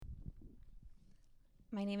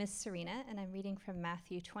My name is Serena, and I'm reading from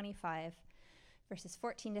Matthew 25, verses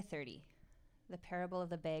 14 to 30, the parable of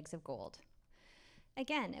the bags of gold.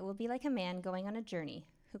 Again, it will be like a man going on a journey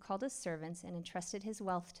who called his servants and entrusted his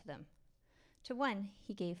wealth to them. To one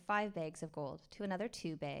he gave 5 bags of gold, to another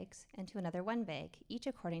 2 bags, and to another 1 bag, each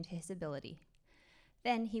according to his ability.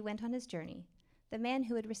 Then he went on his journey. The man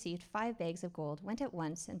who had received 5 bags of gold went at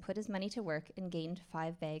once and put his money to work and gained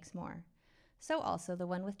 5 bags more. So also the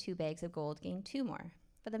one with 2 bags of gold gained 2 more.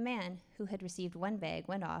 But the man who had received 1 bag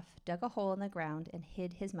went off, dug a hole in the ground, and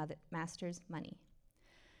hid his master's money.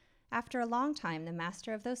 After a long time, the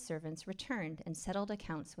master of those servants returned and settled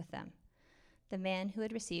accounts with them. The man who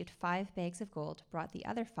had received 5 bags of gold brought the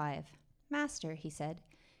other 5. "Master," he said,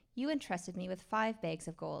 "you entrusted me with 5 bags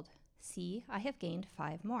of gold. See, I have gained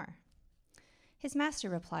 5 more." His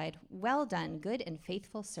master replied, "Well done, good and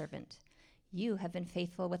faithful servant. You have been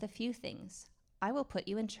faithful with a few things. I will put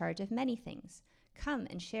you in charge of many things. Come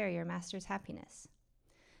and share your master's happiness."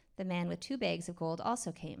 The man with 2 bags of gold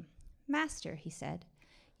also came. "Master," he said,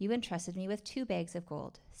 "you entrusted me with 2 bags of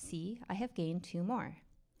gold. See, I have gained 2 more."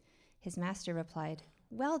 His master replied,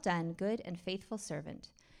 "Well done, good and faithful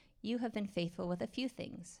servant. You have been faithful with a few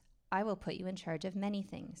things. I will put you in charge of many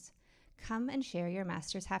things. Come and share your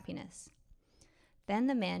master's happiness." Then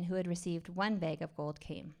the man who had received 1 bag of gold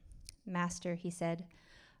came. "Master," he said,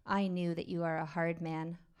 "I knew that you are a hard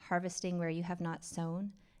man, harvesting where you have not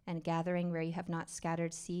sown, and gathering where you have not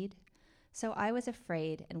scattered seed. So I was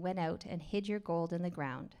afraid and went out and hid your gold in the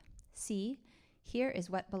ground. See, here is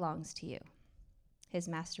what belongs to you." His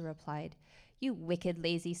master replied, "You wicked,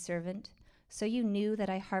 lazy servant. So you knew that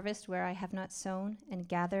I harvest where I have not sown, and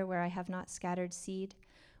gather where I have not scattered seed?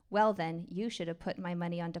 Well then, you should have put my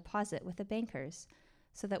money on deposit with the bankers,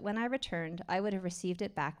 so that when I returned, I would have received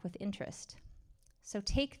it back with interest. So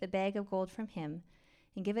take the bag of gold from him,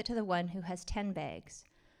 and give it to the one who has 10 bags.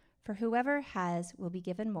 For whoever has will be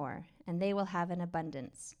given more, and they will have an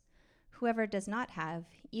abundance. Whoever does not have,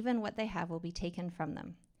 even what they have will be taken from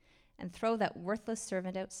them. And throw that worthless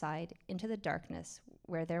servant outside into the darkness,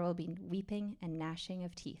 where there will be weeping and gnashing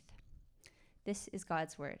of teeth." This is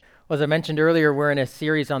God's word. Well, as I mentioned earlier, we're in a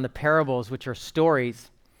series on the parables, which are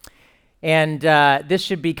stories. And this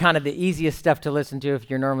should be kind of the easiest stuff to listen to if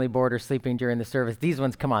you're normally bored or sleeping during the service. These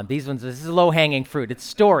ones, come on, this is low-hanging fruit. It's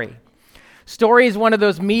story. Story is one of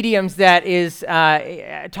those mediums that is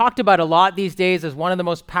talked about a lot these days as one of the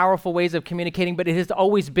most powerful ways of communicating, but it has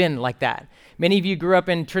always been like that. Many of you grew up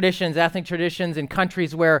in traditions, ethnic traditions, in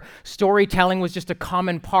countries where storytelling was just a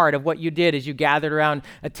common part of what you did as you gathered around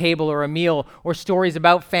a table or a meal, or stories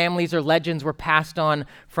about families or legends were passed on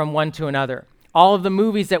from one to another. All of the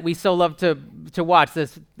movies that we so love to watch,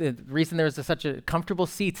 the reason there's such a comfortable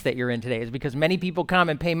seats that you're in today is because many people come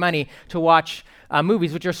and pay money to watch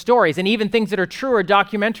movies, which are stories, and even things that are true or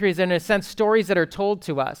documentaries, in a sense, stories that are told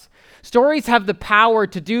to us. Stories have the power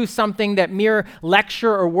to do something that mere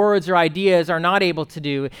lecture or words or ideas are not able to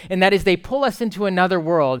do, and that is they pull us into another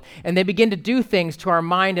world, and they begin to do things to our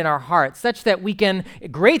mind and our heart, such that we can,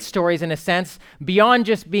 great stories in a sense, beyond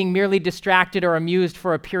just being merely distracted or amused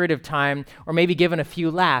for a period of time, or maybe given a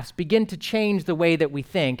few laughs, begin to change the way that we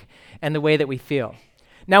think and the way that we feel.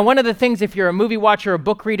 Now, one of the things, if you're a movie watcher or a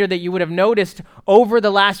book reader, that you would have noticed over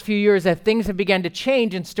the last few years that things have begun to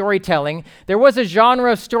change in storytelling. There was a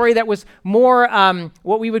genre of story that was more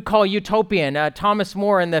what we would call utopian. Thomas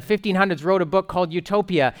More in the 1500s wrote a book called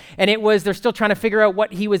Utopia, and they're still trying to figure out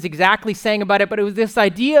what he was exactly saying about it, but it was this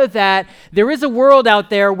idea that there is a world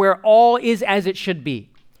out there where all is as it should be.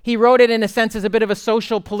 He wrote it, in a sense, as a bit of a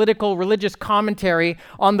social, political, religious commentary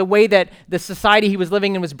on the way that the society he was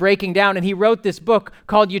living in was breaking down. And he wrote this book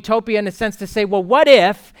called Utopia, in a sense, to say, well, what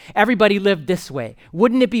if everybody lived this way?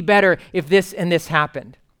 Wouldn't it be better if this and this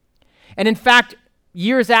happened? And in fact,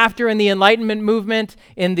 years after, in the Enlightenment movement,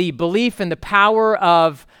 in the belief in the power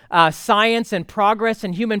of science and progress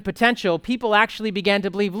and human potential, people actually began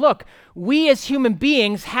to believe, look, we as human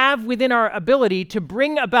beings have within our ability to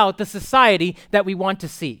bring about the society that we want to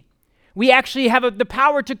see. We actually have the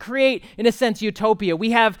power to create, in a sense, utopia.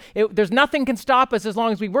 There's nothing can stop us as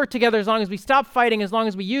long as we work together, as long as we stop fighting, as long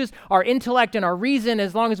as we use our intellect and our reason,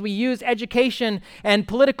 as long as we use education and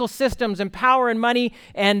political systems and power and money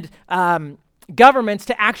and governments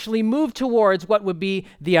to actually move towards what would be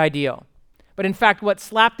the ideal. But in fact, what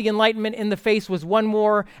slapped the Enlightenment in the face was one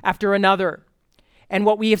war after another. And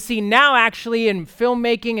what we have seen now actually in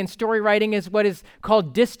filmmaking and story writing is what is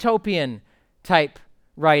called dystopian type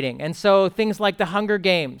writing. And so things like The Hunger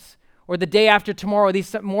Games or The Day After Tomorrow,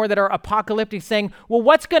 these more that are apocalyptic, saying, well,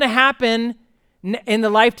 what's going to happen in the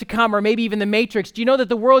life to come, or maybe even The Matrix? Do you know that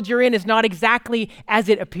the world you're in is not exactly as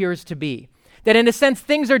it appears to be? That in a sense,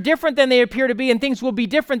 things are different than they appear to be, and things will be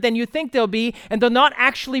different than you think they'll be, and they'll not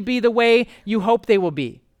actually be the way you hope they will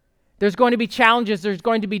be. There's going to be challenges, there's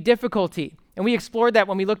going to be difficulty. And we explored that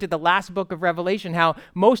when we looked at the last book of Revelation, how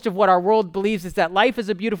most of what our world believes is that life is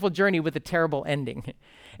a beautiful journey with a terrible ending.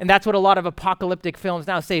 And that's what a lot of apocalyptic films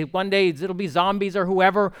now say. One day it'll be zombies or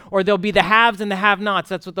whoever, or there'll be the haves and the have-nots.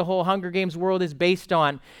 That's what the whole Hunger Games world is based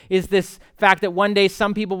on, is this fact that one day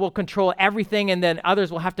some people will control everything and then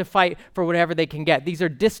others will have to fight for whatever they can get. These are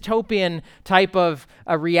dystopian type of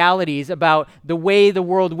realities about the way the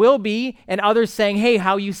world will be, and others saying, hey,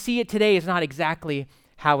 how you see it today is not exactly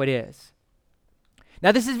how it is.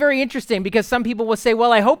 Now, this is very interesting because some people will say,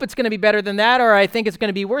 well, I hope it's going to be better than that, or I think it's going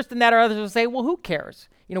to be worse than that, or others will say, well, who cares?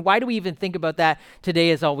 Why do we even think about that? Today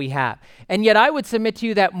is all we have. And yet I would submit to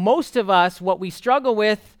you that most of us, what we struggle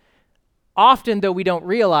with, often though we don't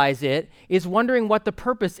realize it, is wondering what the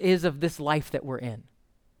purpose is of this life that we're in.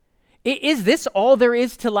 Is this all there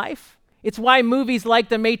is to life? It's why movies like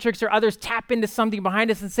The Matrix or others tap into something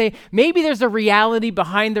behind us and say, maybe there's a reality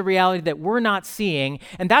behind the reality that we're not seeing.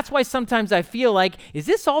 And that's why sometimes I feel like, is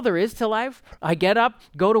this all there is to life? I get up,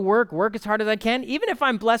 go to work as hard as I can, even if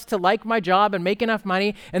I'm blessed to like my job and make enough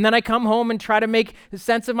money, and then I come home and try to make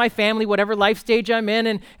sense of my family, whatever life stage I'm in,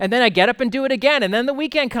 and then I get up and do it again, and then the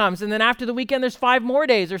weekend comes, and then after the weekend there's 5 more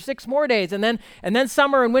days or 6 more days, and then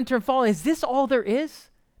summer and winter and fall. Is this all there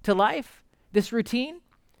is to life, this routine?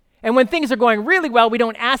 And when things are going really well, we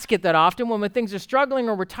don't ask it that often. When things are struggling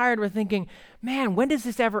or we're tired, we're thinking, man, when does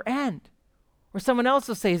this ever end? Or someone else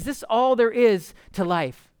will say, is this all there is to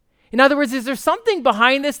life? In other words, is there something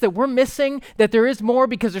behind this that we're missing, that there is more,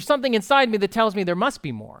 because there's something inside me that tells me there must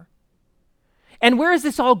be more? And where is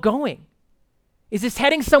this all going? Is this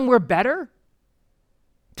heading somewhere better?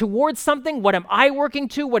 Towards something? What am I working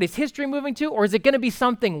to? What is history moving to? Or is it going to be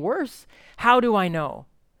something worse? How do I know?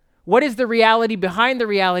 What is the reality behind the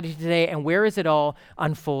reality today, and where is it all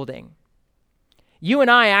unfolding? You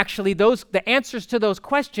and I actually, the answers to those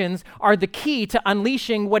questions are the key to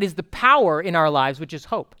unleashing what is the power in our lives, which is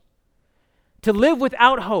hope. To live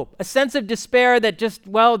without hope, a sense of despair that just,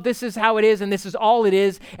 well, this is how it is and this is all it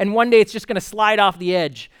is, and one day it's just going to slide off the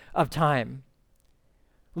edge of time.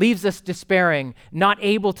 Leaves us despairing, not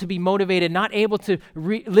able to be motivated, not able to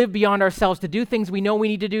live beyond ourselves, to do things we know we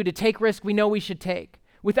need to do, to take risks we know we should take.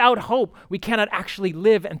 Without hope, we cannot actually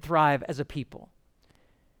live and thrive as a people.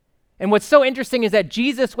 And what's so interesting is that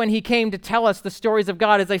Jesus, when he came to tell us the stories of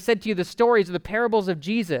God, as I said to you, the stories, the parables of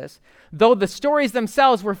Jesus, though the stories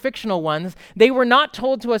themselves were fictional ones, they were not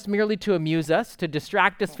told to us merely to amuse us, to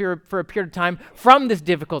distract us for a period of time from this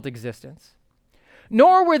difficult existence.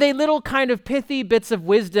 Nor were they little kind of pithy bits of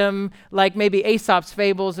wisdom, like maybe Aesop's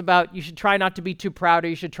fables about you should try not to be too proud, or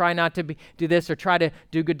you should try not to do this, or try to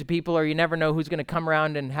do good to people, or you never know who's going to come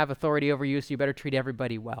around and have authority over you, so you better treat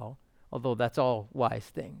everybody well, although that's all wise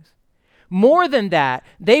things. More than that,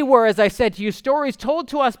 they were, as I said to you, stories told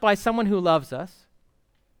to us by someone who loves us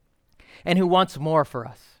and who wants more for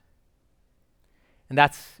us. And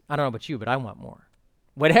that's, I don't know about you, but I want more.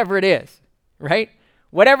 Whatever it is, right?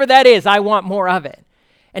 Whatever that is, I want more of it.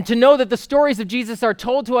 And to know that the stories of Jesus are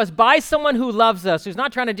told to us by someone who loves us, who's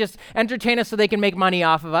not trying to just entertain us so they can make money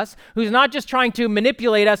off of us, who's not just trying to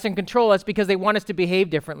manipulate us and control us because they want us to behave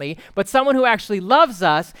differently, but someone who actually loves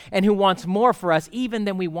us and who wants more for us even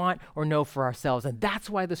than we want or know for ourselves. And that's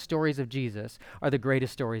why the stories of Jesus are the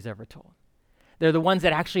greatest stories ever told. They're the ones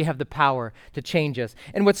that actually have the power to change us.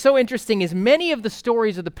 And what's so interesting is many of the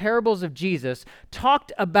stories of the parables of Jesus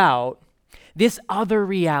talked about this other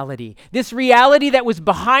reality, this reality that was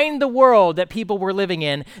behind the world that people were living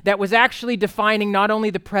in, that was actually defining not only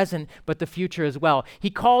the present, but the future as well. He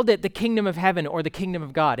called it the kingdom of heaven or the kingdom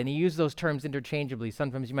of God, and he used those terms interchangeably.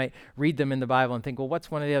 Sometimes you might read them in the Bible and think, well,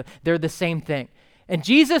 what's one of the other? They're the same thing. And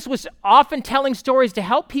Jesus was often telling stories to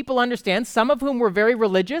help people understand, some of whom were very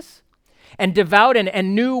religious and devout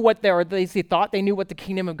and knew what they thought they knew what the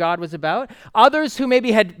kingdom of God was about. Others who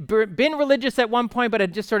maybe had been religious at one point but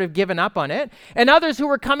had just sort of given up on it. And others who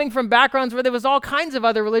were coming from backgrounds where there was all kinds of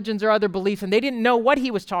other religions or other beliefs and they didn't know what he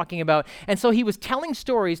was talking about. And so he was telling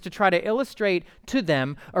stories to try to illustrate to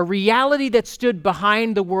them a reality that stood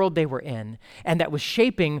behind the world they were in and that was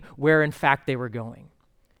shaping where in fact they were going.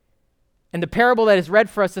 And the parable that is read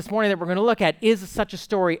for us this morning that we're going to look at is such a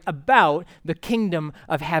story about the kingdom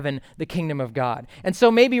of heaven, the kingdom of God. And so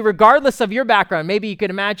maybe regardless of your background, maybe you could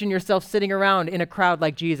imagine yourself sitting around in a crowd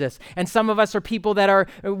like Jesus. And some of us are people that are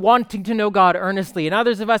wanting to know God earnestly. And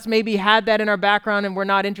others of us maybe had that in our background and we're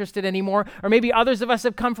not interested anymore. Or maybe others of us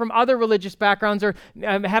have come from other religious backgrounds or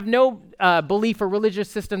have no belief or religious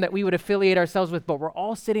system that we would affiliate ourselves with. But we're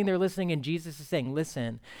all sitting there listening and Jesus is saying,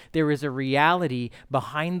 listen, there is a reality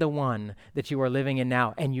behind the one that you are living in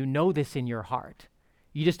now, and you know this in your heart.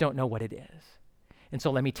 You just don't know what it is. And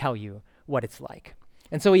so let me tell you what it's like.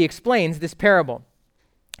 And so he explains this parable.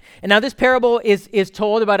 And now this parable is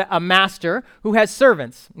told about a master who has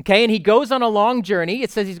servants, okay? And he goes on a long journey.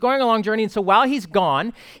 It says he's going on a long journey, and so while he's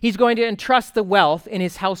gone, he's going to entrust the wealth in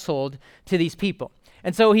his household to these people.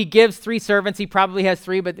 And so he gives 3 servants. He probably has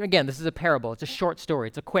 3, but again, this is a parable. It's a short story.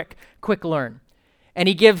 It's a quick learn. And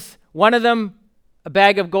he gives one of them a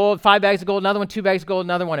bag of gold, 5 bags of gold, another one 2 bags of gold,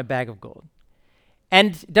 another one a bag of gold.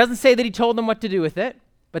 And it doesn't say that he told them what to do with it,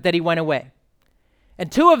 but that he went away.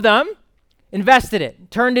 And 2 of them invested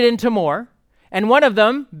it, turned it into more, and one of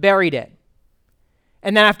them buried it.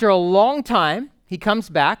 And then after a long time, he comes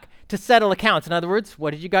back to settle accounts. In other words,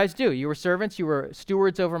 what did you guys do? You were servants, you were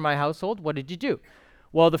stewards over my household. What did you do?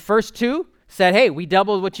 Well, the first 2 said, hey, we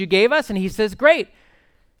doubled what you gave us. And he says, great,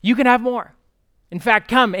 you can have more. In fact,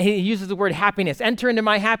 come, he uses the word happiness, enter into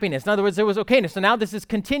my happiness. In other words, there was okayness. So now this is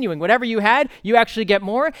continuing. Whatever you had, you actually get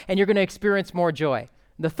more, and you're going to experience more joy.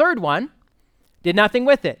 The third one did nothing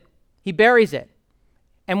with it. He buries it.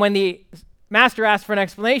 And when the master asks for an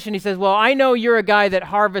explanation, he says, well, I know you're a guy that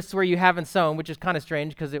harvests where you haven't sown, which is kind of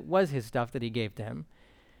strange because it was his stuff that he gave to him.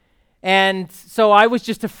 And so I was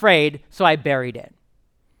just afraid, so I buried it.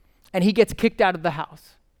 And he gets kicked out of the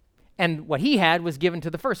house. And what he had was given to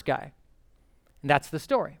the first guy. And that's the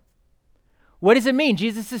story. What does it mean?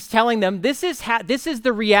 Jesus is telling them, this is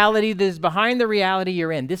the reality that is behind the reality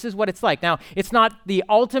you're in. This is what it's like. Now, it's not the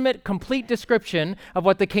ultimate, complete description of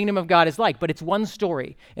what the kingdom of God is like, but it's one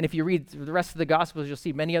story. And if you read the rest of the Gospels, you'll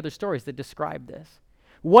see many other stories that describe this.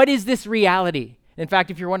 What is this reality? In fact,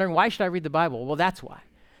 if you're wondering, why should I read the Bible? Well, that's why.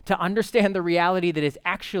 To understand the reality that is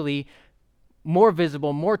actually more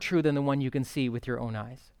visible, more true than the one you can see with your own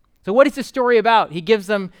eyes. So what is the story about? He gives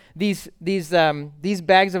them these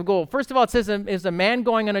bags of gold. First of all, it says is a man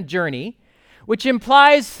going on a journey, which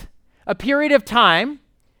implies a period of time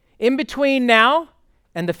in between now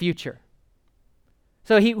and the future.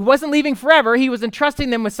 So he wasn't leaving forever. He was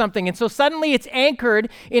entrusting them with something. And so suddenly it's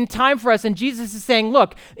anchored in time for us. And Jesus is saying,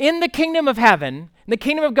 look, in the kingdom of heaven, in the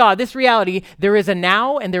kingdom of God, this reality, there is a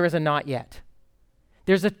now and there is a not yet.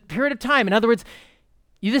 There's a period of time. In other words,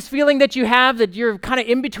 this feeling that you have that you're kind of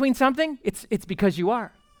in between something, it's because you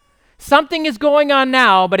are. Something is going on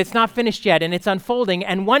now, but it's not finished yet, and it's unfolding,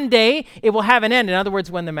 and one day it will have an end. In other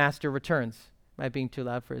words, when the master returns. Am I being too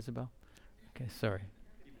loud for Isabel? Okay, sorry.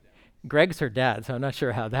 Greg's her dad, so I'm not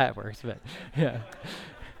sure how that works, but yeah.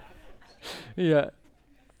 Yeah.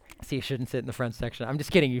 See, you shouldn't sit in the front section. I'm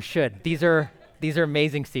just kidding, you should. These are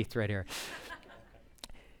amazing seats right here.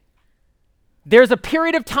 There's a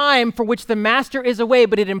period of time for which the master is away,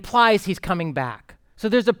 but it implies he's coming back. So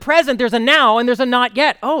there's a present, there's a now, and there's a not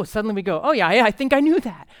yet. Oh, suddenly we go, oh yeah, I think I knew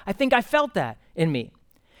that. I think I felt that in me.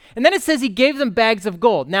 And then it says he gave them bags of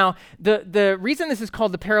gold. Now, the reason this is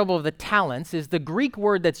called the parable of the talents is the Greek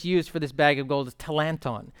word that's used for this bag of gold is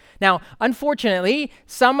talanton. Now, unfortunately,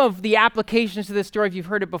 some of the applications to this story, if you've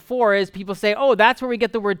heard it before, is people say, oh, that's where we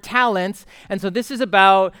get the word talents. And so this is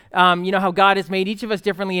about, how God has made each of us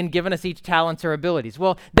differently and given us each talents or abilities.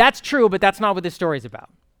 Well, that's true, but that's not what this story is about.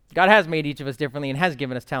 God has made each of us differently and has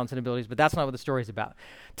given us talents and abilities, but that's not what the story is about.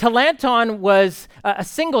 Talanton was a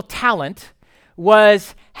single talent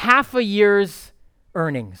was half a year's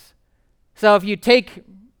earnings. So if you take,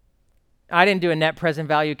 I didn't do a net present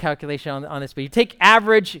value calculation on this, but you take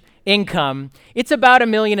average income, it's about $1.5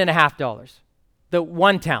 million, the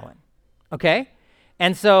one talent, okay?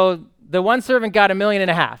 And so the one servant got $1.5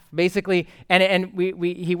 million, basically, and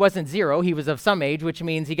he wasn't zero, he was of some age, which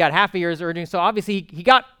means he got half a year's earnings, so obviously he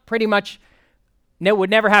got pretty much, would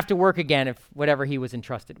never have to work again if whatever he was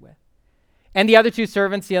entrusted with. And the other 2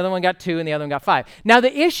 servants, the other one got 2 and the other one got 5. Now,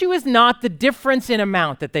 the issue is not the difference in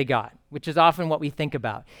amount that they got, which is often what we think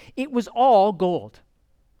about. It was all gold.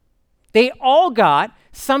 They all got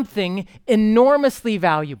something enormously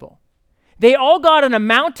valuable. They all got an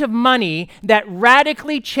amount of money that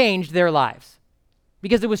radically changed their lives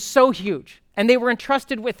because it was so huge, and they were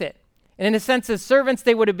entrusted with it. And in a sense, as servants,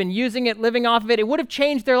 they would have been using it, living off of it. It would have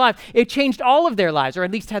changed their life. It changed all of their lives, or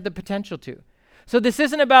at least had the potential to. So this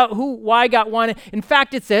isn't about why got one. In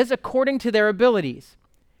fact, it says according to their abilities.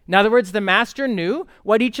 In other words, the master knew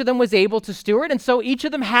what each of them was able to steward, and so each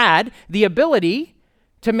of them had the ability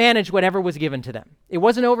to manage whatever was given to them. It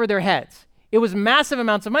wasn't over their heads. It was massive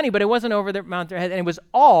amounts of money, but it wasn't over their heads, and it was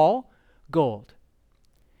all gold.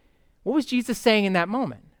 What was Jesus saying in that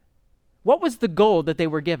moment? What was the gold that they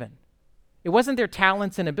were given? It wasn't their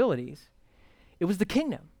talents and abilities. It was the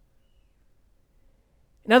kingdom.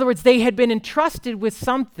 In other words, they had been entrusted with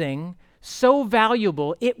something so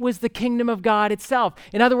valuable, it was the kingdom of God itself.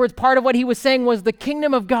 In other words, part of what he was saying was the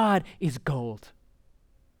kingdom of God is gold.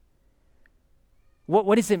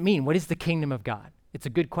 What does it mean? What is the kingdom of God? It's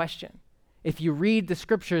a good question. If you read the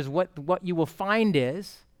scriptures, what you will find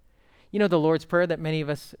is, you know the Lord's Prayer that many of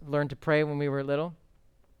us learned to pray when we were little?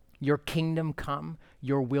 Your kingdom come,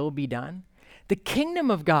 your will be done. The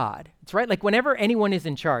kingdom of God, it's right, like whenever anyone is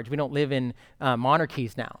in charge, we don't live in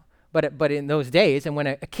monarchies now, but in those days, and when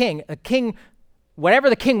a king, whatever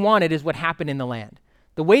the king wanted is what happened in the land.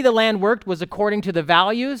 The way the land worked was according to the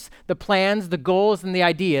values, the plans, the goals, and the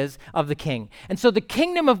ideas of the king. And so the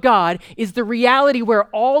kingdom of God is the reality where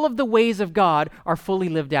all of the ways of God are fully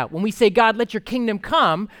lived out. When we say, God, let your kingdom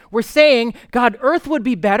come, we're saying, God, earth would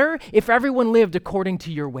be better if everyone lived according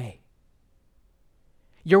to your way.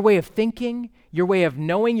 Your way of thinking, your way of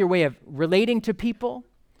knowing, your way of relating to people.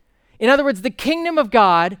 In other words, the kingdom of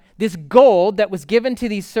God, this gold that was given to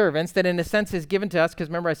these servants, that in a sense is given to us, because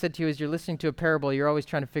remember I said to you, as you're listening to a parable, you're always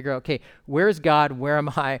trying to figure out, okay, where's God, where am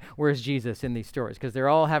I, where's Jesus in these stories? Because they're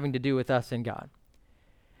all having to do with us and God.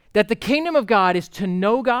 That the kingdom of God is to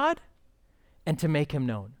know God and to make him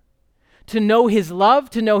known. To know his love,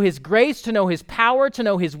 to know his grace, to know his power, to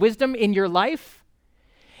know his wisdom in your life,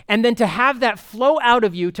 and then to have that flow out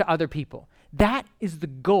of you to other people. That is the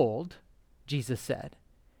gold, Jesus said,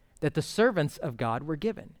 that the servants of God were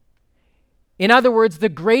given. In other words, the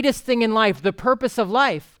greatest thing in life, the purpose of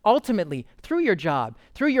life, ultimately, through your job,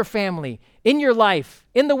 through your family, in your life,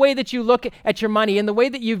 in the way that you look at your money, in the way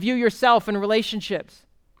that you view yourself in relationships.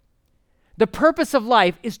 The purpose of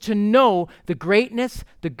life is to know the greatness,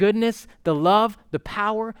 the goodness, the love, the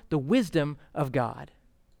power, the wisdom of God.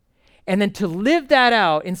 And then to live that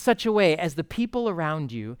out in such a way as the people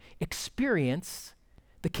around you experience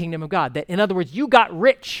the kingdom of God. That, in other words, you got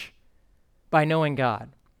rich by knowing God.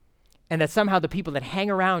 And that somehow the people that hang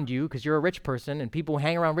around you, because you're a rich person, and people who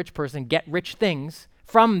hang around rich person get rich things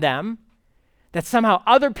from them, that somehow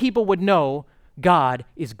other people would know God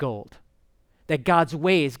is gold. That God's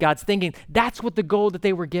ways, God's thinking, that's what the gold that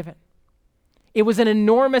they were given. It was an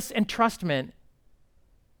enormous entrustment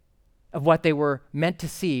of what they were meant to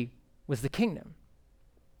see was the kingdom.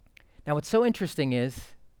 Now, what's so interesting is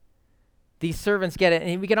these servants get it,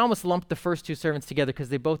 and we can almost lump the first two servants together because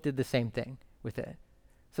they both did the same thing with it.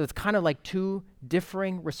 So it's kind of like two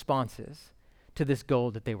differing responses to this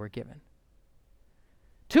gold that they were given.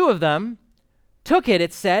 Two of them took it,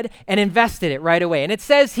 it said, and invested it right away. And it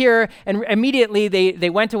says here, and immediately they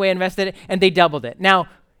went away, invested it, and they doubled it. Now,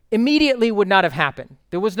 immediately would not have happened.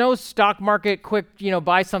 There was no stock market, quick,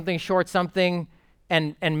 buy something, short something,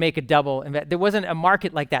 and make a double. There wasn't a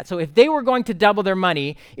market like that. So if they were going to double their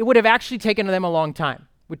money, it would have actually taken them a long time,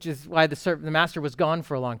 which is why the master was gone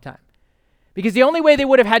for a long time. Because the only way they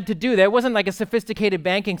would have had to do that, it wasn't like a sophisticated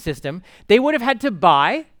banking system. They would have had to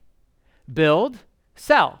buy, build,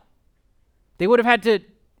 sell. They would have had to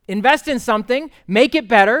invest in something, make it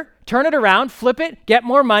better, turn it around, flip it, get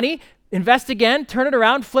more money, invest again, turn it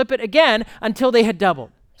around, flip it again until they had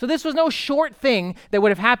doubled. So this was no short thing that would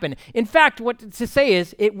have happened. In fact, what to say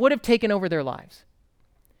is it would have taken over their lives.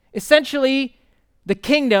 Essentially, the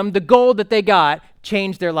kingdom, the gold that they got,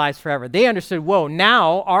 changed their lives forever. They understood, whoa,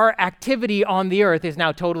 now our activity on the earth is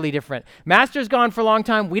now totally different. Master's gone for a long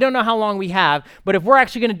time. We don't know how long we have, but if we're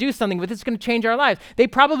actually going to do something with it, it's going to change our lives. They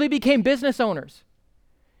probably became business owners.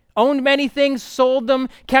 Owned many things, sold them,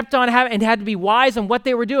 kept on having, and had to be wise on what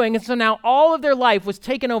they were doing. And so now all of their life was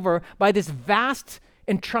taken over by this vast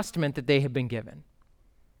entrustment that they had been given.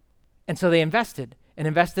 And so they invested and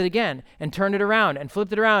invested again and turned it around and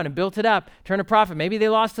flipped it around and built it up, turned a profit. Maybe they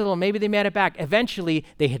lost a little, maybe they made it back. Eventually,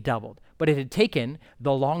 they had doubled. But it had taken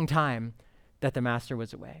the long time that the master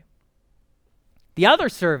was away. The other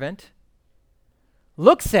servant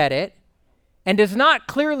looks at it and does not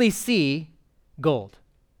clearly see gold.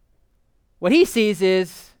 What he sees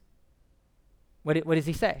is, what does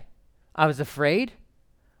he say? I was afraid.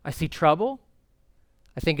 I see trouble.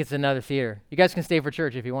 I think it's another theater. You guys can stay for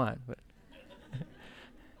church if you want. But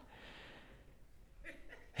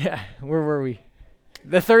yeah, where were we?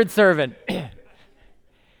 The third servant.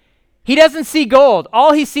 He doesn't see gold.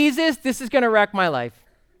 All he sees is, this is going to wreck my life.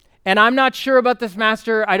 and I'm not sure about this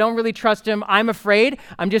master. I don't really trust him. I'm afraid.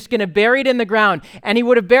 I'm just going to bury it in the ground. And he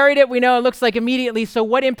would have buried it, we know it looks like immediately. So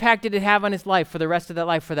what impact did it have on his life for the rest of that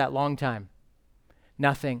life for that long time?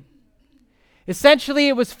 Nothing. Essentially,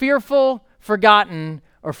 it was fearful, forgotten,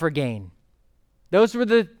 or for gain. Those were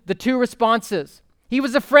the two responses. He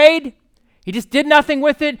was afraid. He just did nothing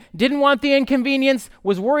with it, didn't want the inconvenience,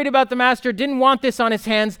 was worried about the master, didn't want this on his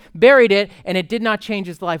hands, buried it, and it did not change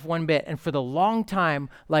his life one bit. And for the long time,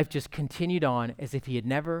 life just continued on as if he had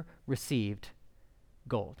never received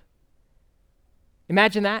gold.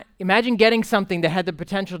 Imagine that. Imagine getting something that had the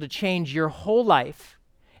potential to change your whole life.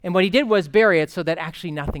 And what he did was bury it so that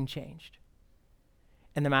actually nothing changed.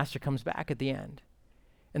 And the master comes back at the end.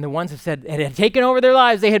 And the ones have said it had taken over their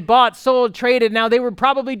lives. They had bought, sold, traded. Now they were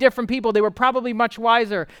probably different people. They were probably much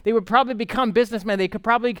wiser. They would probably become businessmen. They could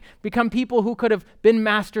probably become people who could have been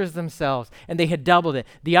masters themselves. And they had doubled it.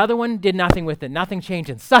 The other one did nothing with it. Nothing changed.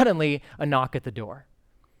 And suddenly a knock at the door.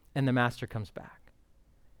 And the master comes back.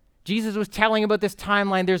 Jesus was telling about this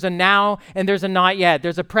timeline. There's a now and there's a not yet.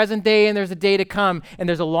 There's a present day and there's a day to come. And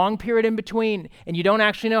there's a long period in between. And you don't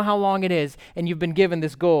actually know how long it is. And you've been given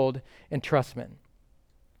this gold entrustment.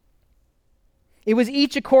 It was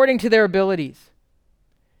each according to their abilities.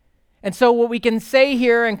 And so what we can say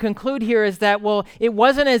here and conclude here is that, well, it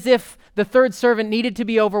wasn't as if the third servant needed to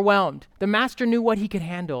be overwhelmed. The master knew what he could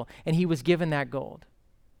handle, and he was given that gold.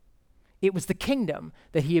 It was the kingdom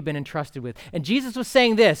that he had been entrusted with. And Jesus was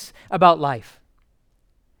saying this about life.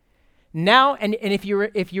 Now, and if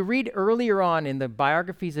you read earlier on in the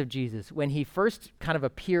biographies of Jesus, when he first kind of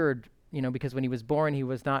appeared, because when he was born, he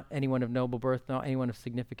was not anyone of noble birth, not anyone of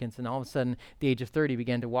significance. And all of a sudden, at the age of 30,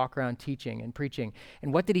 began to walk around teaching and preaching.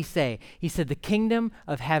 And what did he say? He said, the kingdom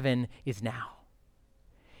of heaven is now.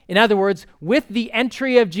 In other words, with the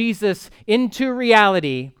entry of Jesus into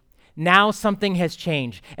reality, now something has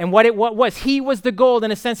changed. And what was? He was the gold.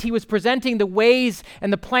 In a sense, he was presenting the ways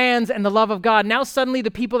and the plans and the love of God. Now suddenly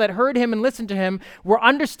the people that heard him and listened to him were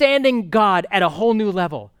understanding God at a whole new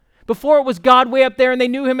level. Before it was God way up there and they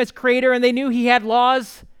knew him as creator and they knew he had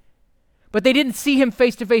laws, but they didn't see him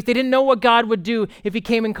face to face. They didn't know what God would do if he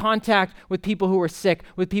came in contact with people who were sick,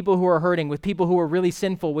 with people who were hurting, with people who were really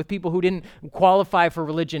sinful, with people who didn't qualify for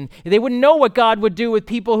religion. They wouldn't know what God would do with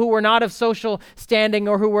people who were not of social standing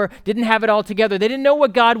or who didn't have it all together. They didn't know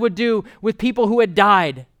what God would do with people who had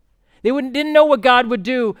died. They didn't know what God would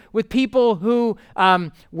do with people who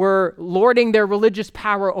were lording their religious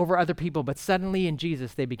power over other people. But suddenly in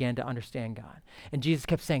Jesus, they began to understand God. And Jesus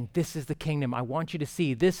kept saying, this is the kingdom. I want you to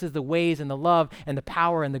see. This is the ways and the love and the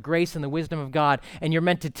power and the grace and the wisdom of God. And you're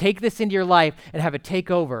meant to take this into your life and have it take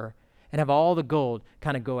over and have all the gold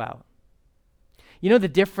kind of go out. You know, the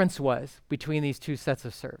difference was between these two sets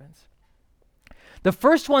of servants. The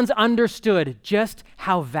first ones understood just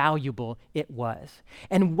how valuable it was.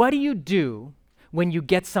 And what do you do when you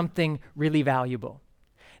get something really valuable?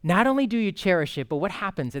 Not only do you cherish it, but what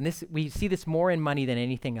happens, and we see this more in money than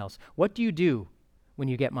anything else. What do you do when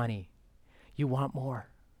you get money? You want more,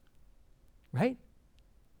 right?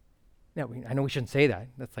 Now, I know we shouldn't say that.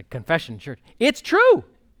 That's like confession, church. It's true.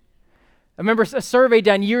 I remember a survey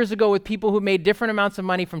done years ago with people who made different amounts of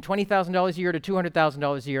money from $20,000 a year to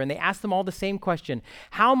 $200,000 a year, and they asked them all the same question.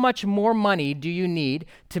 How much more money do you need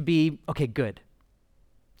to be, good?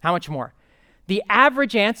 How much more? The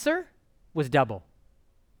average answer was double.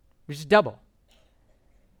 It was just double.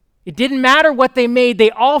 It didn't matter what they made.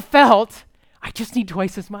 They all felt, I just need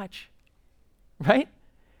twice as much, right?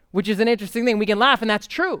 Which is an interesting thing. We can laugh, and that's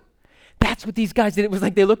true. That's what these guys did. It was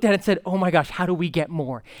like they looked at it and said, oh my gosh, how do we get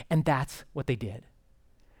more? And that's what they did,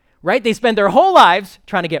 right? They spent their whole lives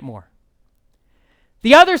trying to get more.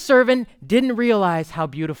 The other servant didn't realize how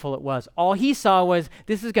beautiful it was. All he saw was,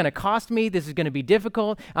 this is going to cost me. This is going to be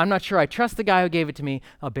difficult. I'm not sure I trust the guy who gave it to me.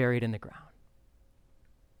 I'll bury it in the ground.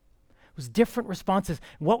 It was different responses.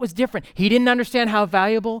 What was different? He didn't understand how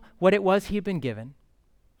valuable what it was he had been given.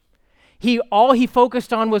 All he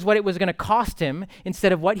focused on was what it was going to cost him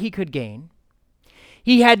instead of what he could gain.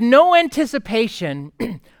 He had no anticipation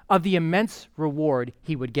of the immense reward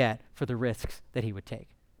he would get for the risks that he would take.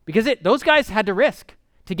 Because those guys had to risk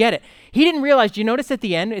to get it. He didn't realize, do you notice at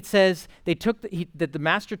the end, it says that the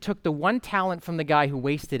master took the 1 talent from the guy who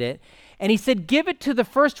wasted it, and he said, give it to the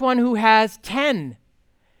first one who has 10.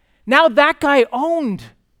 Now that guy owned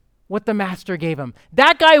what the master gave him.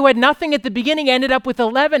 That guy who had nothing at the beginning ended up with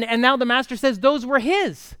 11, and now the master says those were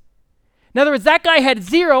his. In other words, that guy had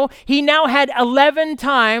 0. He now had 11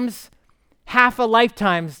 times half a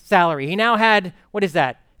lifetime's salary. He now had,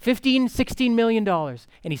 $16 million, and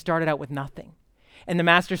he started out with nothing. And the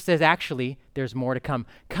master says, actually, there's more to come.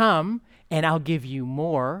 Come, and I'll give you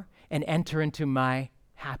more, and enter into my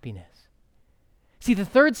happiness. See, the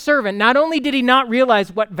third servant, not only did he not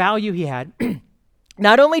realize what value he had,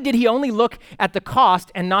 not only did he only look at the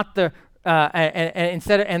cost and not the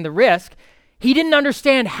and the risk, he didn't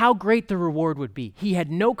understand how great the reward would be. He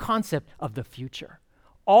had no concept of the future.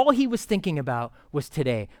 All he was thinking about was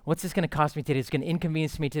today. What's this going to cost me today? It's going to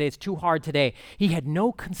inconvenience me today. It's too hard today. He had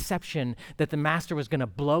no conception that the master was going to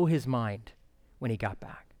blow his mind when he got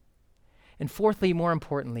back. And fourthly, more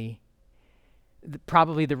importantly,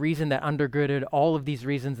 probably the reason that undergirded all of these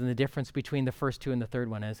reasons and the difference between the first two and the third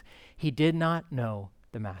one is he did not know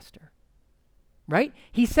the master. Right?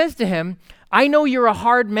 He says to him, I know you're a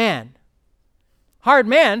hard man. Hard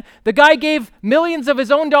man. The guy gave millions of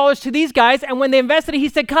his own dollars to these guys, and when they invested it, he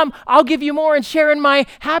said, come, I'll give you more and share in my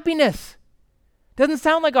happiness. Doesn't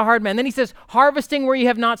sound like a hard man. Then he says, harvesting where you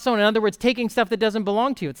have not sown. In other words, taking stuff that doesn't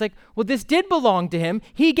belong to you. It's like, well, this did belong to him.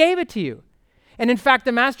 He gave it to you. And in fact,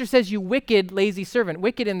 the master says, you wicked, lazy servant.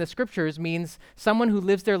 Wicked in the scriptures means someone who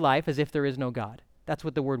lives their life as if there is no God. That's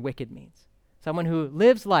what the word wicked means. Someone who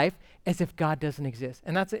lives life as if God doesn't exist.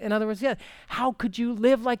 And that's, in other words, yeah, how could you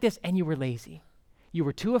live like this? And you were lazy. You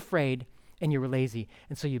were too afraid and you were lazy,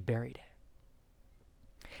 and so you buried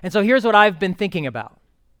it. And so here's what I've been thinking about,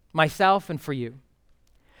 myself and for you.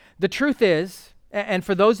 The truth is, and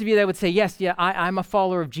for those of you that would say, yes, yeah, I'm a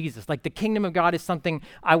follower of Jesus, like the kingdom of God is something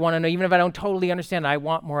I want to know, even if I don't totally understand it, I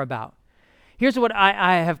want more about. Here's what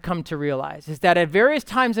I have come to realize, is that at various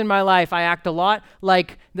times in my life, I act a lot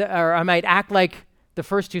like, or I might act like the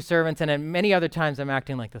first two servants, and at many other times, I'm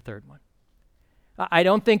acting like the third one. I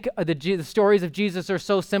don't think the stories of Jesus are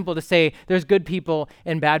so simple to say there's good people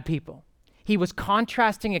and bad people. He was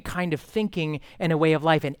contrasting a kind of thinking and a way of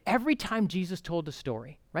life. And every time Jesus told a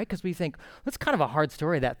story, right? Because we think, that's kind of a hard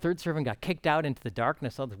story. That third servant got kicked out into the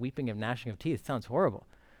darkness, all the weeping and gnashing of teeth. It sounds horrible.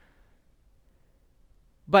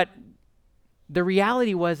 But the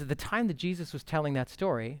reality was at the time that Jesus was telling that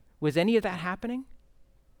story, was any of that happening?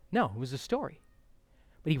 No, it was a story.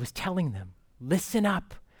 But he was telling them, listen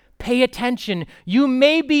up. Pay attention. You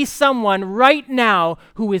may be someone right now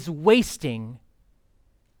who is wasting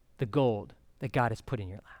the gold that God has put in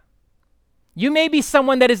your lap. You may be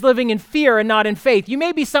someone that is living in fear and not in faith. You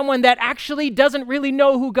may be someone that actually doesn't really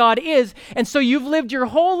know who God is, and so you've lived your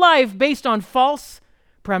whole life based on false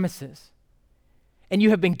premises. And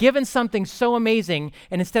you have been given something so amazing,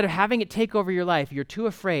 and instead of having it take over your life, you're too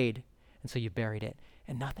afraid, and so you buried it,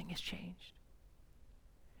 and nothing has changed.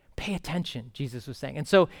 Pay attention, Jesus was saying. And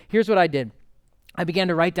so here's what I did. I began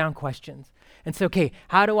to write down questions and say, okay,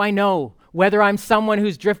 how do I know whether I'm someone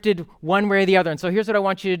who's drifted one way or the other? And so here's what I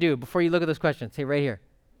want you to do before you look at those questions. Say right here,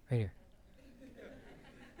 right here.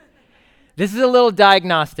 This is a little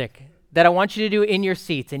diagnostic that I want you to do in your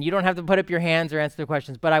seats, and you don't have to put up your hands or answer the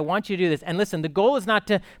questions, but I want you to do this. And listen, the goal is not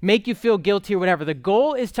to make you feel guilty or whatever. The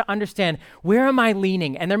goal is to understand, where am I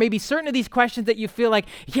leaning? And there may be certain of these questions that you feel like,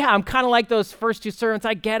 yeah, I'm kind of like those first two servants.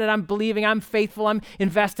 I get it. I'm believing. I'm faithful. I'm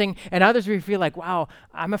investing. And others where you feel like, wow,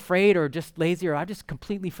 I'm afraid or just lazy or I've just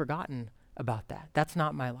completely forgotten about that. That's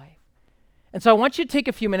not my life. And so I want you to take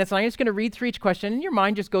a few minutes, and I'm just going to read through each question. In your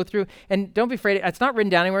mind, just go through, and don't be afraid. It's not written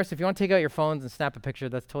down anywhere, so if you want to take out your phones and snap a picture,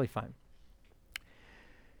 that's totally fine.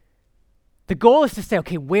 The goal is to say,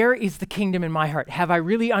 okay, where is the kingdom in my heart? Have I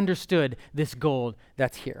really understood this gold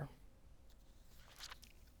that's here?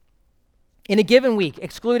 In a given week,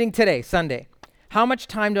 excluding today, Sunday, how much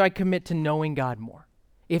time do I commit to knowing God more?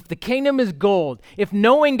 If the kingdom is gold, if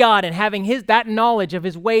knowing God and having that knowledge of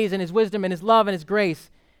his ways and his wisdom and his love and his grace,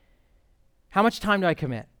 how much time do I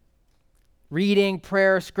commit? Reading,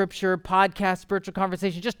 prayer, scripture, podcast, spiritual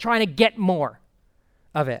conversation, just trying to get more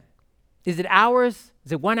of it. Is it hours?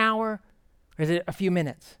 Is it 1 hour? Or is it a few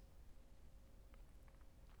minutes?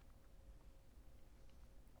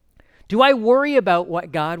 Do I worry about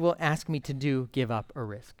what God will ask me to do, give up, or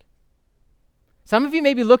risk? Some of you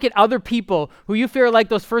maybe look at other people who you feel are like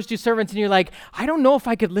those first two servants, and you're like, I don't know if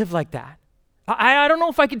I could live like that. I don't know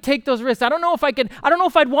if I could take those risks. I don't know if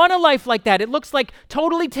I'd want a life like that. It looks like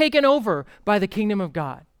totally taken over by the kingdom of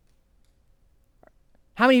God.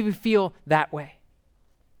 How many of you feel that way?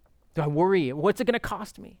 Do I worry? What's it going to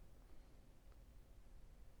cost me?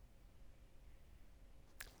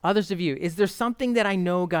 Others of you, is there something that I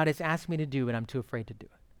know God has asked me to do and I'm too afraid to do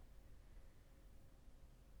it?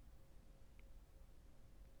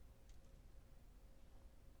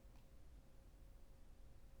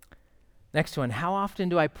 Next one, how often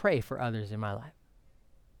do I pray for others in my life?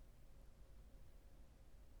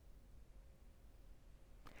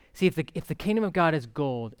 See, if the kingdom of God is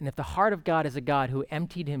gold, and if the heart of God is a God who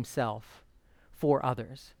emptied himself for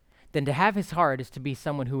others, then to have his heart is to be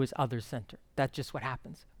someone who is other-centered. That's just what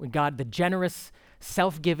happens. When God, the generous,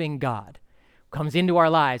 self-giving God, comes into our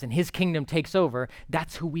lives and his kingdom takes over,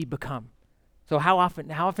 that's who we become. So how often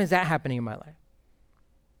is that happening in my life?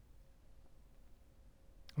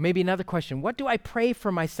 Maybe another question, what do I pray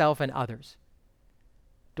for myself and others?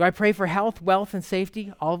 Do I pray for health, wealth, and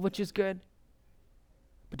safety, all of which is good?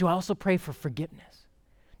 But do I also pray for forgiveness?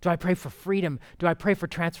 Do I pray for freedom? Do I pray for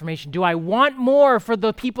transformation? Do I want more for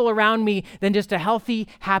the people around me than just a healthy,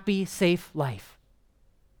 happy, safe life?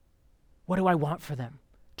 What do I want for them?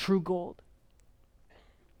 True gold.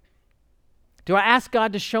 Do I ask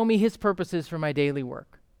God to show me his purposes for my daily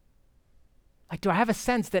work? Like, do I have a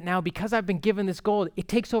sense that now because I've been given this gold, it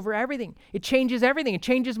takes over everything. It changes everything. It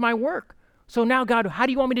changes my work. So now, God, how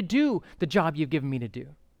do you want me to do the job you've given me to do?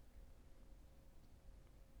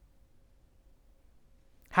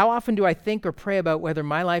 How often do I think or pray about whether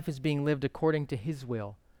my life is being lived according to his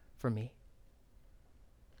will for me?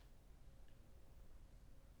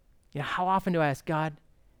 How often do I ask God,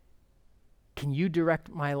 can you direct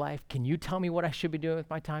my life? Can you tell me what I should be doing with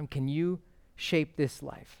my time? Can you shape this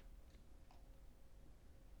life?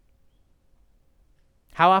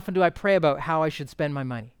 How often do I pray about how I should spend my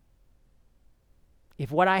money?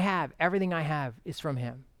 If what I have, everything I have, is from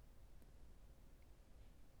him.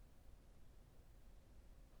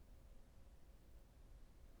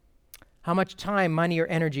 How much time, money, or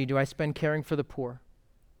energy do I spend caring for the poor,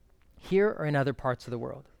 here or in other parts of the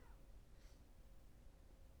world?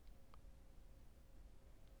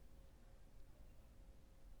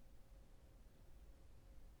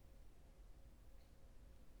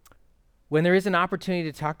 When there is an opportunity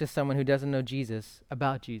to talk to someone who doesn't know Jesus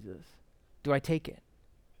about Jesus, do I take it?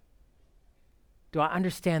 Do I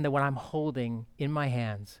understand that what I'm holding in my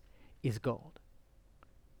hands is gold?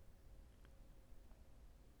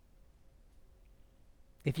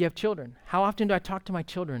 If you have children, how often do I talk to my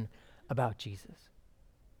children about Jesus?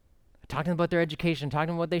 I talk to them about their education, talk to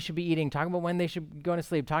them about what they should be eating, talking about when they should be going to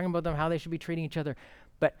sleep, talking about them how they should be treating each other.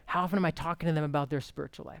 But how often am I talking to them about their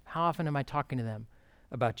spiritual life? How often am I talking to them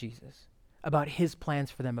about Jesus, about his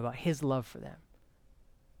plans for them, about his love for them?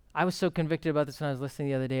 I was so convicted about this when I was listening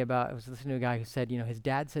the other day I was listening to a guy who said, his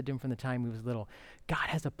dad said to him from the time he was little, God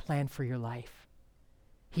has a plan for your life.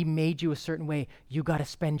 He made you a certain way. You got to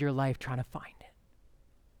spend your life trying to find it.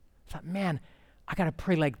 I thought, man, I got to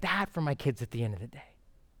pray like that for my kids at the end of the day.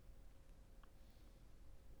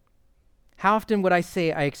 How often would I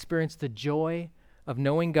say I experience the joy of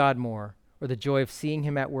knowing God more or the joy of seeing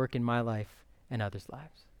him at work in my life and others'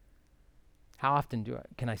 lives? How often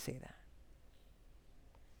can I say that?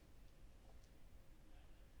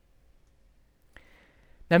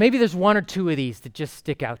 Now, maybe there's one or two of these that just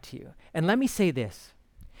stick out to you. And let me say this.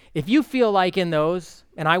 If you feel like in those,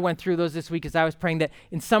 and I went through those this week as I was praying, that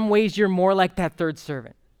in some ways you're more like that third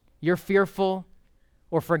servant. You're fearful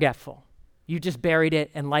or forgetful. You just buried it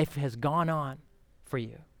and life has gone on for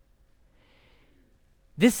you.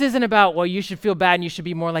 This isn't about, well, you should feel bad and you should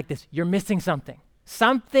be more like this. You're missing something.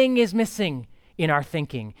 Something is missing in our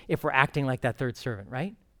thinking if we're acting like that third servant,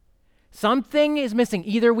 right? Something is missing.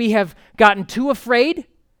 Either we have gotten too afraid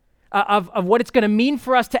of what it's going to mean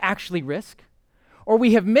for us to actually risk, or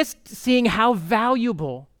we have missed seeing how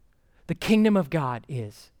valuable the kingdom of God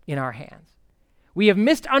is in our hands. We have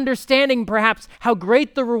missed understanding perhaps how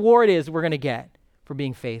great the reward is we're going to get for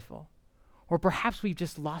being faithful. Or perhaps we've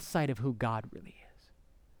just lost sight of who God really is,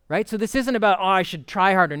 right? So this isn't about, I should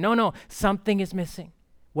try harder. No, something is missing.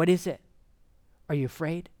 What is it? Are you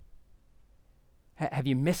afraid? Have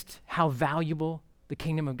you missed how valuable the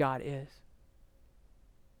kingdom of God is?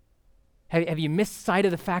 Have you missed sight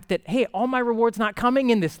of the fact that, hey, all my reward's not coming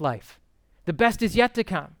in this life. The best is yet to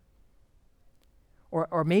come.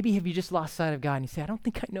 Or maybe have you just lost sight of God and you say, I don't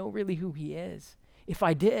think I know really who he is. If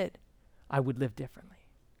I did, I would live differently.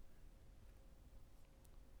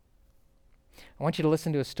 I want you to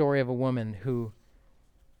listen to a story of a woman who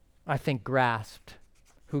I think grasped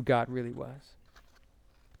who God really was.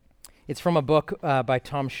 It's from a book by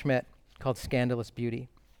Tom Schmidt called Scandalous Beauty.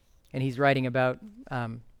 And he's writing about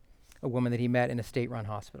a woman that he met in a state-run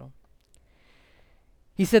hospital.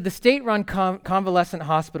 He said, the state-run convalescent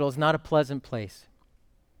hospital is not a pleasant place.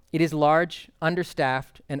 It is large,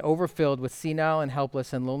 understaffed, and overfilled with senile and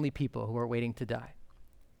helpless and lonely people who are waiting to die.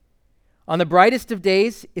 On the brightest of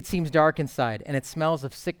days, it seems dark inside, and it smells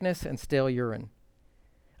of sickness and stale urine.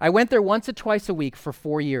 I went there once or twice a week for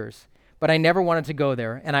 4 years, but I never wanted to go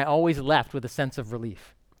there, and I always left with a sense of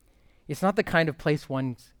relief. It's not the kind of place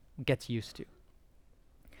one gets used to.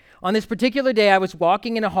 On this particular day, I was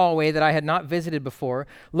walking in a hallway that I had not visited before,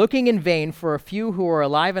 looking in vain for a few who were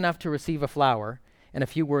alive enough to receive a flower, and a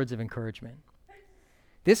few words of encouragement.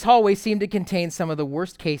 This hallway seemed to contain some of the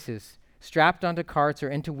worst cases, strapped onto carts or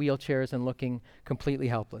into wheelchairs and looking completely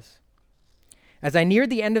helpless. As I neared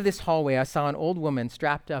the end of this hallway, I saw an old woman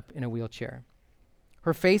strapped up in a wheelchair.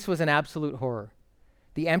 Her face was an absolute horror.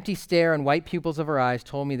 The empty stare and white pupils of her eyes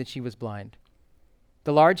told me that she was blind.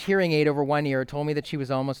 The large hearing aid over one ear told me that she was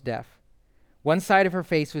almost deaf. One side of her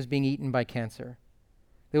face was being eaten by cancer.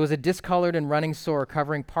 There was a discolored and running sore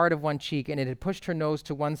covering part of one cheek, and it had pushed her nose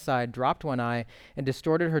to one side, dropped one eye, and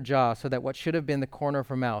distorted her jaw so that what should have been the corner of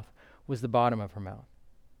her mouth was the bottom of her mouth.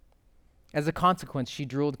 As a consequence, she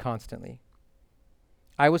drooled constantly.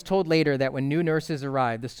 I was told later that when new nurses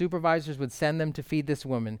arrived, the supervisors would send them to feed this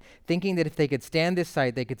woman, thinking that if they could stand this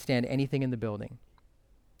sight, they could stand anything in the building.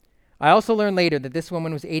 I also learned later that this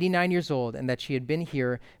woman was 89 years old and that she had been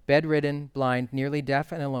here, bedridden, blind, nearly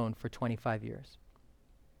deaf, and alone for 25 years.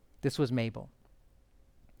 This was Mabel.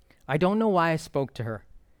 I don't know why I spoke to her.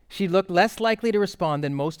 She looked less likely to respond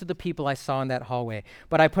than most of the people I saw in that hallway,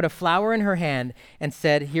 but I put a flower in her hand and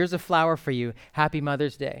said, "Here's a flower for you. Happy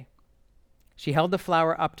Mother's Day." She held the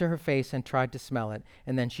flower up to her face and tried to smell it,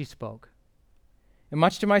 and then she spoke. And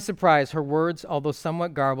much to my surprise, her words, although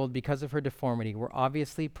somewhat garbled because of her deformity, were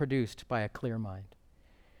obviously produced by a clear mind.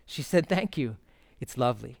 She said, "Thank you. It's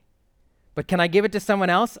lovely. But can I give it to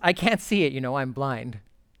someone else? I can't see it, I'm blind."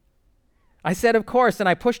 I said, "Of course," and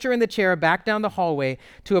I pushed her in the chair back down the hallway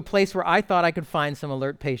to a place where I thought I could find some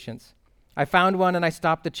alert patients. I found one and I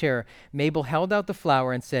stopped the chair. Mabel held out the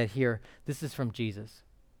flower and said, "Here, this is from Jesus."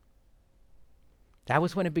 That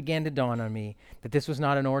was when it began to dawn on me that this was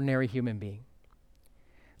not an ordinary human being.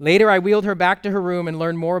 Later, I wheeled her back to her room and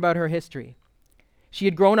learned more about her history. She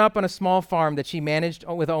had grown up on a small farm that she managed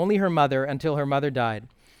with only her mother until her mother died.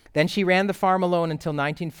 Then she ran the farm alone until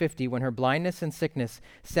 1950, when her blindness and sickness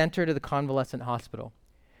sent her to the convalescent hospital.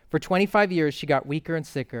 For 25 years, she got weaker and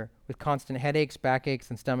sicker, with constant headaches, backaches,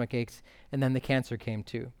 and stomach aches, and then the cancer came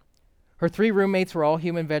too. Her 3 roommates were all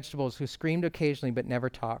human vegetables who screamed occasionally but never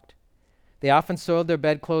talked. They often soiled their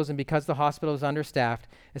bedclothes, and because the hospital was understaffed,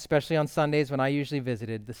 especially on Sundays when I usually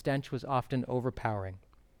visited, the stench was often overpowering.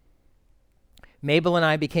 Mabel and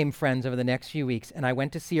I became friends over the next few weeks, and I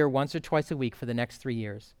went to see her once or twice a week for the next 3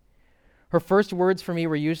 years. Her first words for me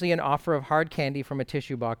were usually an offer of hard candy from a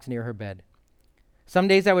tissue box near her bed. Some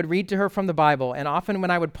days I would read to her from the Bible, and often when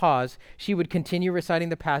I would pause, she would continue reciting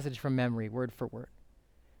the passage from memory, word for word.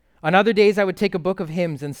 On other days, I would take a book of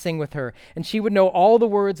hymns and sing with her, and she would know all the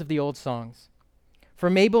words of the old songs. For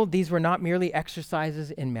Mabel, these were not merely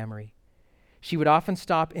exercises in memory. She would often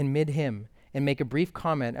stop in mid-hymn and make a brief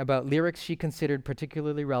comment about lyrics she considered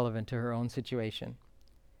particularly relevant to her own situation.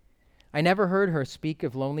 I never heard her speak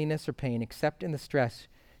of loneliness or pain except in the stress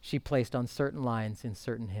she placed on certain lines in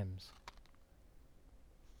certain hymns.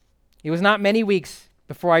 It was not many weeks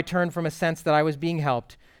before I turned from a sense that I was being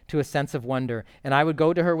helped to a sense of wonder, and I would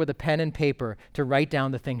go to her with a pen and paper to write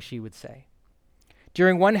down the things she would say.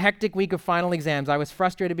 During one hectic week of final exams, I was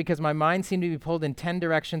frustrated because my mind seemed to be pulled in 10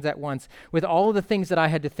 directions at once with all of the things that I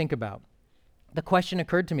had to think about. The question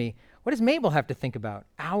occurred to me, what does Mabel have to think about?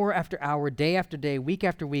 Hour after hour, day after day, week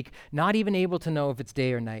after week, not even able to know if it's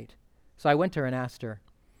day or night. So I went to her and asked her,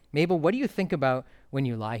 "Mabel, what do you think about when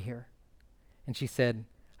you lie here?" And she said,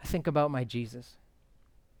 "I think about my Jesus."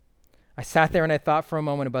 I sat there and I thought for a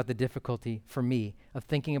moment about the difficulty for me of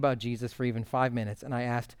thinking about Jesus for even 5 minutes, and I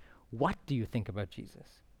asked, "What do you think about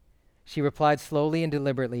Jesus?" She replied slowly and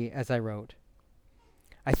deliberately as I wrote,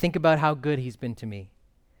 "I think about how good he's been to me.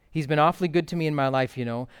 He's been awfully good to me in my life,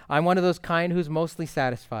 I'm one of those kind who's mostly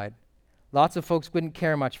satisfied. Lots of folks wouldn't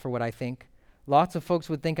care much for what I think. Lots of folks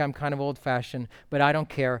would think I'm kind of old-fashioned, but I don't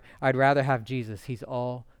care. I'd rather have Jesus. He's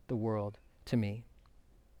all the world to me."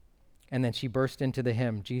 And then she burst into the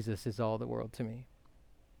hymn, "Jesus is all the world to me."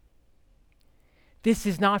 This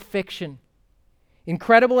is not fiction.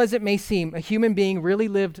 Incredible as it may seem, a human being really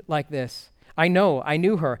lived like this. I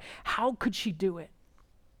knew her. How could she do it?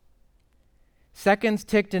 Seconds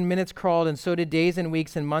ticked and minutes crawled, and so did days and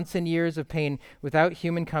weeks and months and years of pain without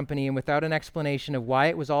human company and without an explanation of why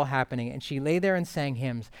it was all happening, and she lay there and sang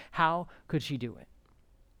hymns. How could she do it?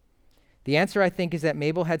 The answer, I think, is that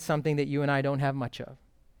Mabel had something that you and I don't have much of.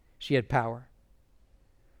 She had power.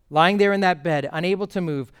 Lying there in that bed, unable to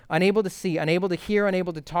move, unable to see, unable to hear,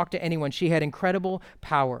 unable to talk to anyone, she had incredible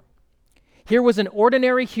power. Here was an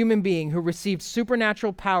ordinary human being who received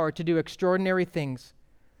supernatural power to do extraordinary things.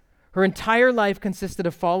 Her entire life consisted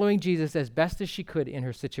of following Jesus as best as she could in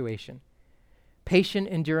her situation. Patient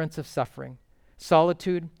endurance of suffering,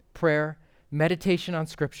 solitude, prayer, meditation on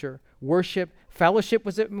Scripture, worship, fellowship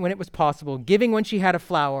when it was possible, giving when she had a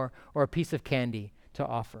flower or a piece of candy to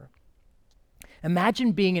offer.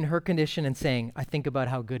 Imagine being in her condition and saying, I think about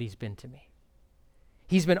how good he's been to me.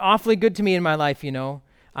 He's been awfully good to me in my life, you know.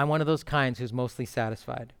 I'm one of those kinds who's mostly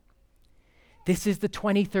satisfied. This is the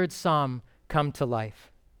 23rd Psalm come to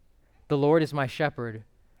life. The Lord is my shepherd,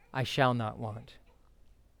 I shall not want.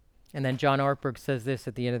 And then John Ortberg says this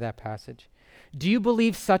at the end of that passage. Do you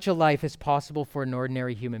believe such a life is possible for an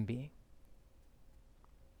ordinary human being?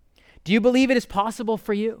 Do you believe it is possible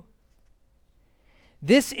for you?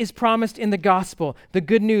 This is promised in the gospel, the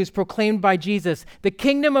good news proclaimed by Jesus. The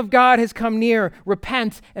kingdom of God has come near.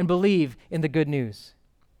 Repent and believe in the good news.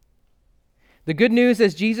 The good news,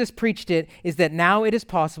 as Jesus preached it, is that now it is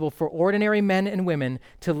possible for ordinary men and women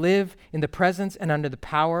to live in the presence and under the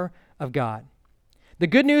power of God. The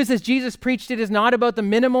good news, as Jesus preached it, is not about the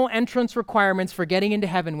minimal entrance requirements for getting into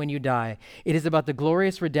heaven when you die. It is about the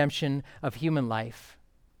glorious redemption of human life,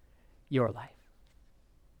 your life.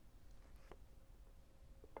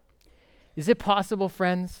 Is it possible,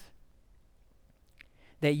 friends,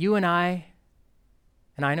 that you and I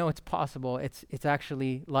know it's possible, it's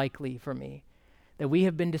actually likely for me, that we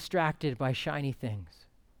have been distracted by shiny things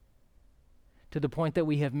to the point that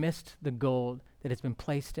we have missed the gold that has been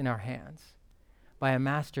placed in our hands by a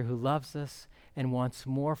master who loves us and wants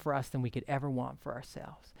more for us than we could ever want for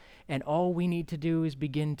ourselves. And all we need to do is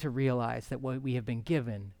begin to realize that what we have been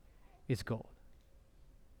given is gold.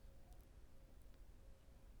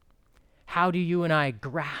 How do you and I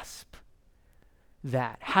grasp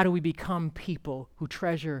that? How do we become people who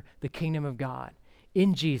treasure the kingdom of God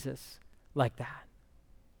in Jesus like that?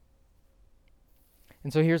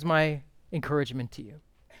 And so here's my encouragement to you,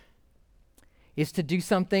 is to do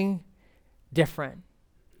something different.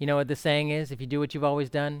 You know what the saying is? If you do what you've always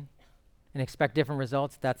done and expect different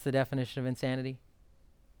results, that's the definition of insanity.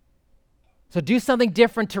 So do something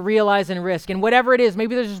different to realize and risk. And whatever it is,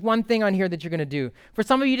 maybe there's just one thing on here that you're going to do. For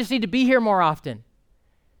some of you, just need to be here more often.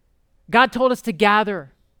 God told us to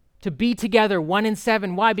gather, to be together 1 in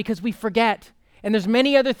 7. Why? Because we forget. And there's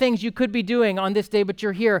many other things you could be doing on this day, but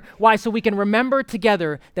you're here. Why? So we can remember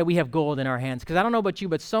together that we have gold in our hands. Because I don't know about you,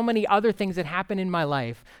 but so many other things that happen in my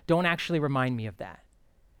life don't actually remind me of that.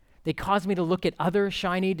 They cause me to look at other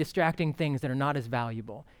shiny, distracting things that are not as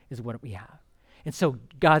valuable as what we have. And so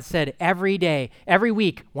God said every day, every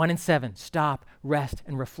week, 1 in 7, stop, rest,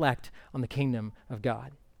 and reflect on the kingdom of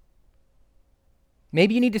God.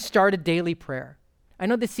 Maybe you need to start a daily prayer. I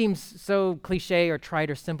know this seems so cliche or trite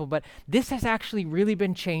or simple, but this has actually really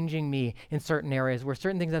been changing me in certain areas where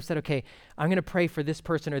certain things I've said, okay, I'm going to pray for this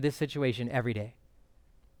person or this situation every day.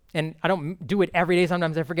 And I don't do it every day.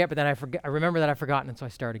 Sometimes I forget, but then I remember that I've forgotten, and so I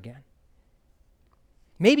start again.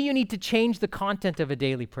 Maybe you need to change the content of a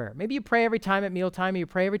daily prayer. Maybe you pray every time at mealtime, or you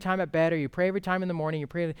pray every time at bed, or you pray every time in the morning,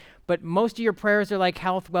 but most of your prayers are like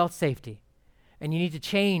health, wealth, safety. And you need to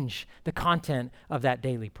change the content of that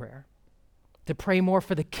daily prayer. To pray more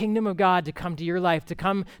for the kingdom of God to come to your life, to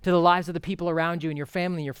come to the lives of the people around you and your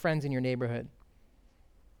family, your friends, in your neighborhood.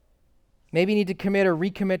 Maybe you need to commit or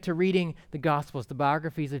recommit to reading the Gospels, the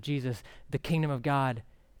biographies of Jesus, the kingdom of God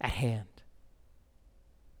at hand.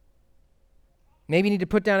 Maybe you need to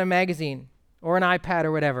put down a magazine or an iPad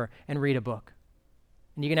or whatever and read a book.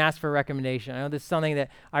 And you can ask for a recommendation. I know this is something that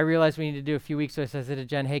I realized we need to do a few weeks ago. So I said to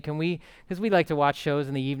Jen, hey, can we, because we like to watch shows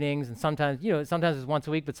in the evenings, and sometimes it's once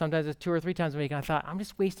a week, but sometimes it's 2 or 3 times a week. And I thought, I'm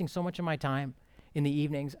just wasting so much of my time in the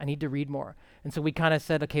evenings. I need to read more. And so we kind of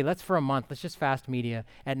said, okay, for a month, let's just fast media.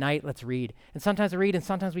 At night, let's read. And sometimes I read and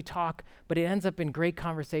sometimes we talk, but it ends up in great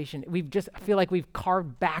conversation. I feel like we've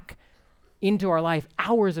carved back into our life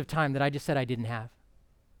hours of time that I just said I didn't have.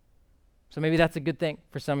 So maybe that's a good thing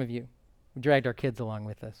for some of you. We dragged our kids along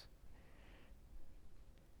with us.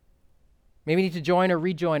 Maybe you need to join or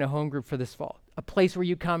rejoin a home group for this fall, a place where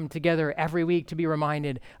you come together every week to be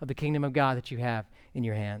reminded of the kingdom of God that you have in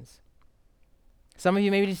your hands. Some of you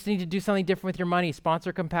maybe just need to do something different with your money.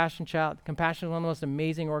 Sponsor Compassion Child. Compassion is one of the most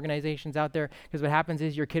amazing organizations out there, because what happens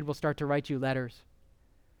is your kid will start to write you letters.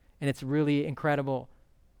 And it's really incredible.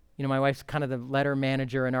 You know, my wife's kind of the letter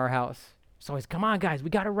manager in our house. So always, come on, guys, we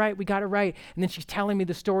got to write. And then she's telling me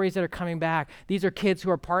the stories that are coming back. These are kids who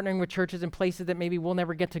are partnering with churches in places that maybe we'll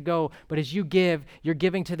never get to go. But as you give, you're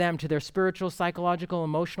giving to them, to their spiritual, psychological,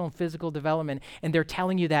 emotional, and physical development. And they're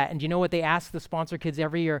telling you that. And you know what they ask the sponsor kids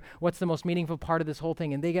every year? What's the most meaningful part of this whole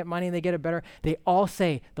thing? And they get money and they get it better. They all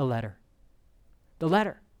say the letter. The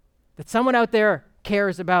letter. That someone out there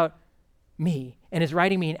cares about me and is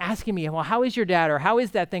writing me and asking me, well, how is your dad? Or how is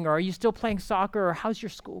that thing? Or are you still playing soccer? Or how's your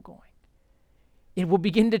school going? It will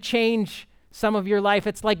begin to change some of your life.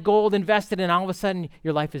 It's like gold invested, and all of a sudden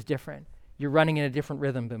your life is different. You're running in a different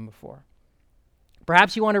rhythm than before.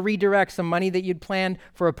 Perhaps you want to redirect some money that you'd planned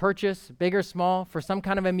for a purchase, big or small, for some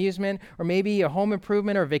kind of amusement, or maybe a home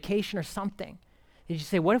improvement or a vacation or something. And you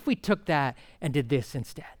say, what if we took that and did this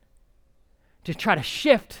instead? To try to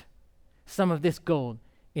shift some of this gold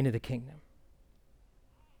into the kingdom.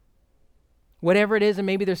 Whatever it is, and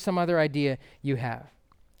maybe there's some other idea you have.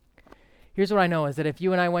 Here's what I know is that if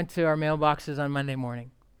you and I went to our mailboxes on Monday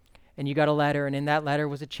morning and you got a letter, and in that letter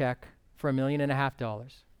was a check for $1.5 million,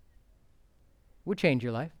 would change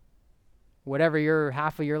your life. Whatever your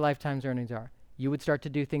half of your lifetime's earnings are, you would start to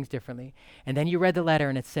do things differently. And then you read the letter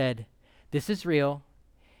and it said, this is real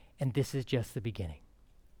and this is just the beginning.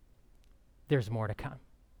 There's more to come.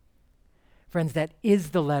 Friends, that is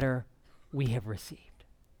the letter we have received.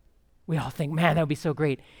 We all think, man, that would be so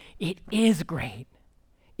great. It is great.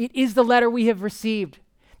 It is the letter we have received.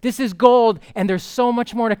 This is gold and there's so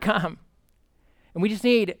much more to come. And we just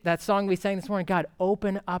need that song we sang this morning, God,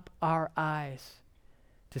 open up our eyes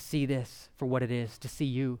to see this for what it is, to see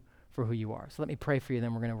you for who you are. So let me pray for you,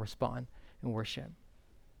 then we're going to respond and worship.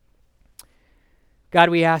 God,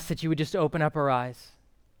 we ask that you would just open up our eyes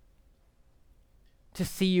to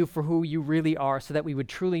see you for who you really are, so that we would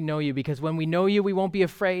truly know you, because when we know you, we won't be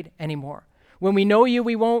afraid anymore. When we know you,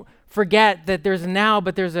 we won't forget that there's a now,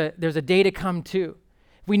 but there's a day to come too.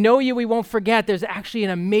 If we know you, we won't forget there's actually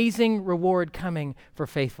an amazing reward coming for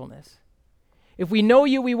faithfulness. If we know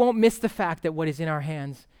you, we won't miss the fact that what is in our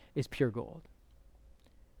hands is pure gold.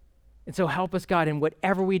 And so help us, God, in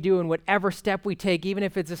whatever we do and whatever step we take, even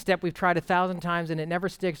if it's a step we've tried 1,000 times and it never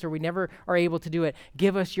sticks or we never are able to do it,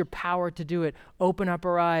 give us your power to do it. Open up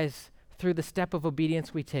our eyes through the step of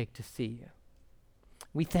obedience we take to see you.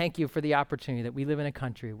 We thank you for the opportunity that we live in a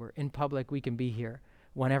country where in public we can be here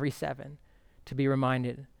 1 every 7 to be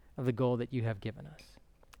reminded of the goal that you have given us.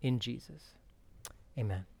 In Jesus,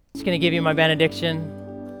 amen. Just going to give you my benediction.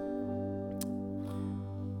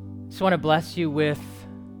 Just want to bless you with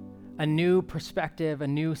a new perspective, a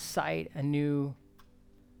new sight, a new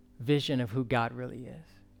vision of who God really is.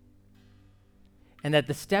 And that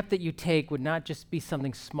the step that you take would not just be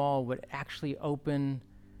something small, would actually open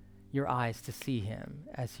your eyes to see him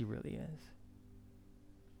as he really is.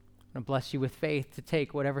 I want to bless you with faith to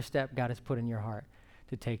take whatever step God has put in your heart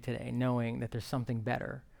to take today, knowing that there's something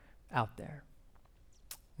better out there.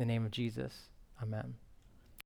 In the name of Jesus, amen.